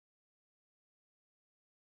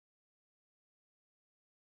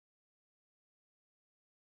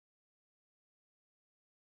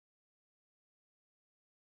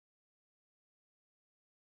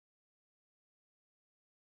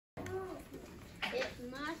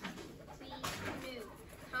must be new.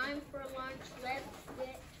 Time for lunch. Let's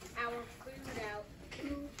get our food out.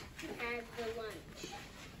 Who has the lunch?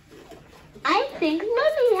 I think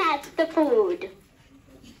Mummy has the food.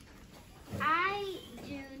 I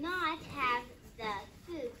do not have the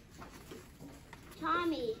food.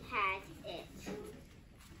 Tommy has it.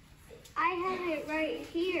 I have it right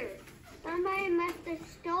here. Somebody must have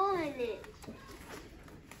stolen it.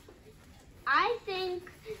 I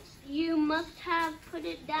think you must have put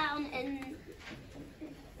it down in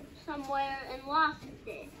somewhere and lost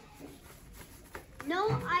it. No,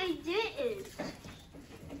 I didn't.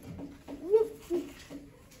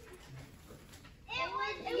 It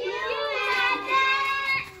was you, Dad!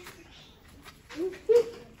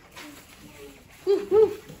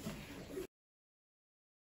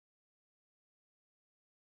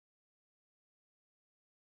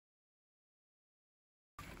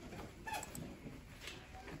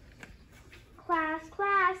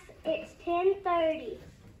 Class, it's 10:30.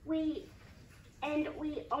 We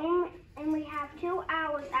have 2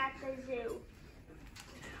 hours at the zoo.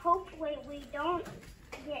 Hopefully we don't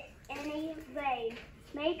get any rain.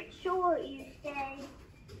 Make sure you stay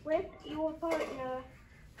with your partner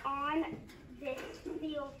on this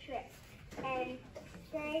field trip and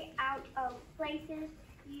stay out of places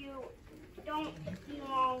you don't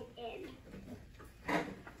belong in.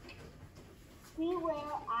 See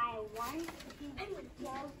where I want to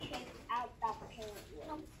go check out the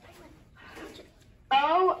penguin.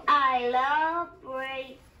 Oh, I love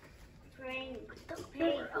penguins.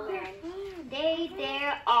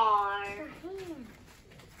 There are.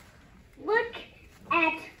 Look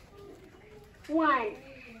at one.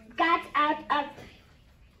 Got out of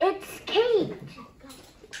its cage.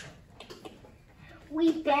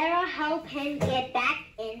 We better help him get back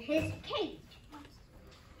in his cage.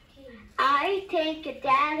 I think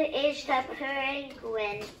that is the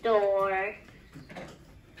penguin door.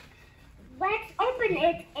 Let's open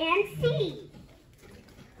it and see.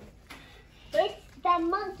 It's the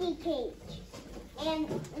monkey cage. And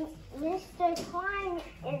Mr. Kline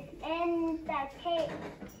is in the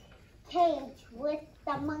cage with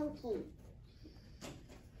the monkey.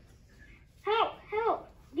 Help,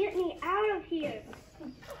 get me out of here.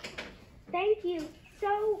 Thank you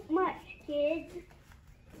so much, kids.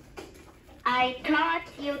 I thought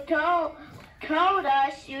you told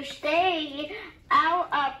us you stayed out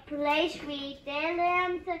of place we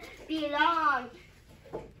didn't belong.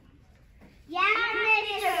 Yeah,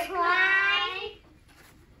 Mr. Kline.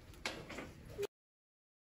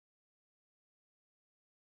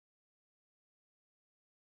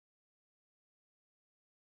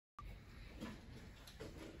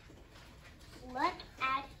 Look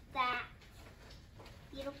at that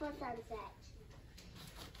beautiful sunset.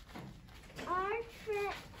 Our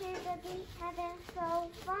trip to the beach has been so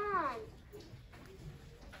fun.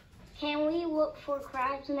 Can we look for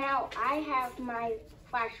crabs now? I have my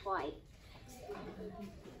flashlight.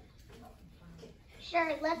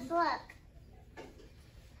 Sure, let's look.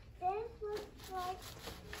 This looks like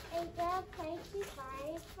a good place to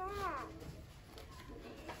find crabs.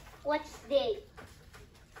 What's this?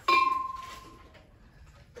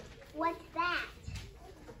 What's that?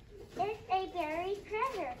 It's a buried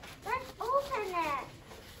treasure. Let's open it.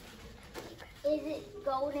 Is it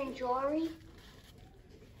golden jewelry?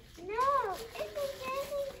 No, it's a very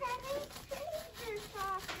heavy treasure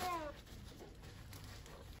costume.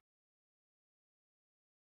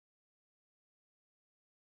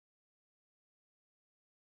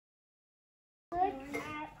 Look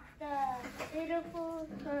at the beautiful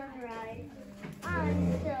sunrise. I'm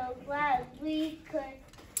so glad we could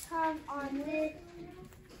come on this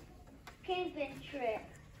camping trip.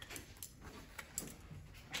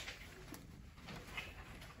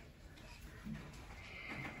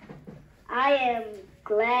 I am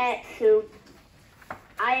glad too,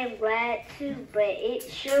 but it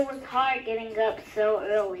sure was hard getting up so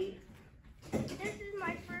early. This is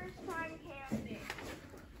my first time camping.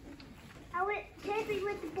 I went camping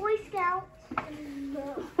with the Boy Scouts.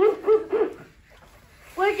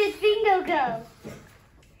 Where did Bingo go?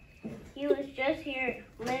 He was just here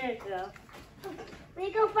a minute ago.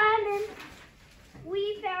 We go find him.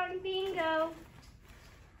 We found Bingo.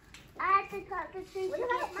 I had to cut the tree. Look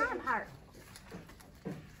at my heart.